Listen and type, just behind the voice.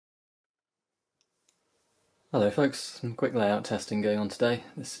Hello folks, some quick layout testing going on today.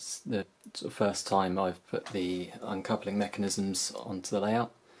 This is the sort of first time I've put the uncoupling mechanisms onto the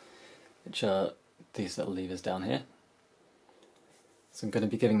layout, which are these little levers down here. So I'm going to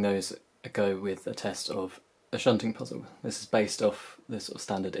be giving those a go with a test of a shunting puzzle. This is based off the sort of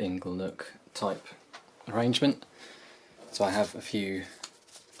standard Inglenook type arrangement. So I have a few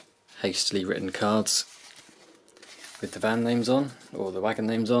hastily written cards with the van names on, or the wagon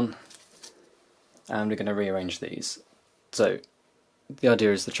names on, and we're going to rearrange these. So the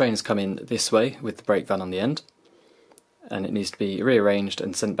idea is the trains come in this way with the brake van on the end, and it needs to be rearranged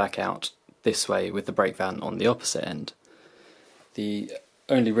and sent back out this way with the brake van on the opposite end. The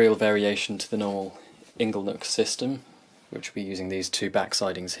only real variation to the normal Inglenook system, which will be using these two back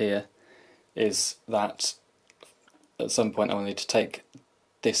sidings here, is that at some point I will need to take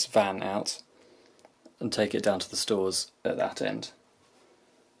this van out and take it down to the stores at that end.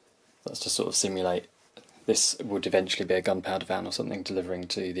 That's to sort of simulate this would eventually be a gunpowder van or something delivering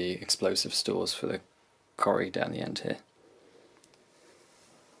to the explosive stores for the quarry down the end here.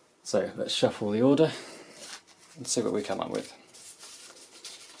 So let's shuffle the order and see what we come up with.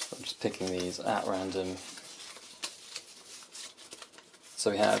 So I'm just picking these at random. So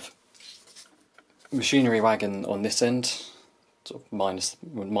we have machinery wagon on this end, sort of minus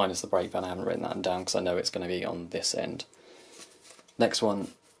the brake van. I haven't written that down because I know it's going to be on this end. Next one,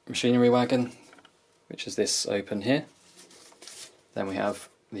 machinery wagon, which is this open here. Then we have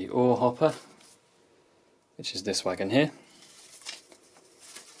the ore hopper, which is this wagon here.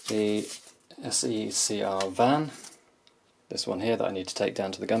 The SECR van, this one here that I need to take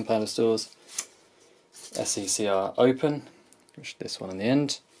down to the gunpowder stores. SECR open, which is this one on the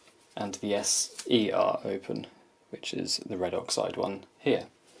end. And the SER open, which is the red oxide one here.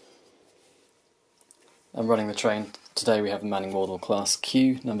 I'm running the train. Today we have the Manning Wardle Class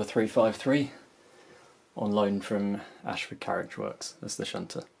Q number 353 on loan from Ashford Carriage Works as the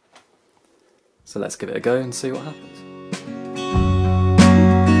shunter. So let's give it a go and see what happens.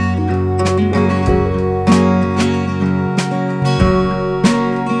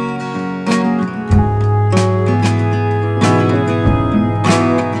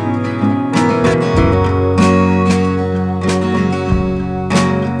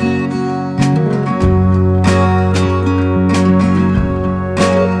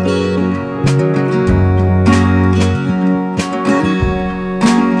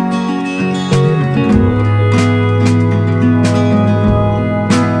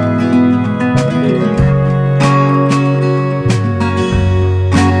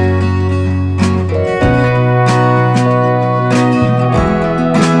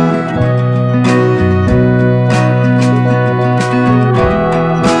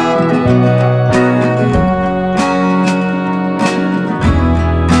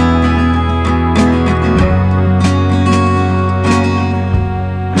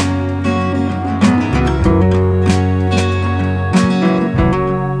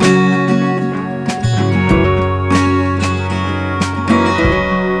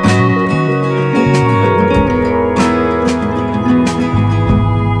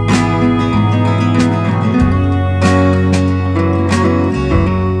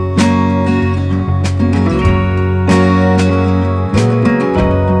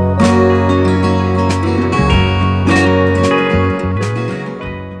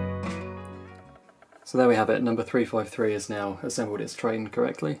 So there we have it, number 353 has now assembled its train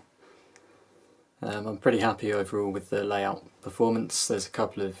correctly. I'm pretty happy overall with the layout performance. There's a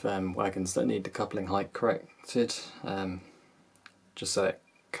couple of wagons that need the coupling height corrected, just so it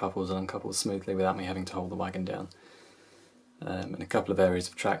couples and uncouples smoothly without me having to hold the wagon down. And a couple of areas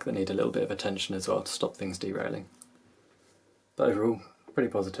of track that need a little bit of attention as well to stop things derailing. But overall, pretty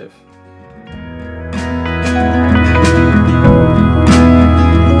positive.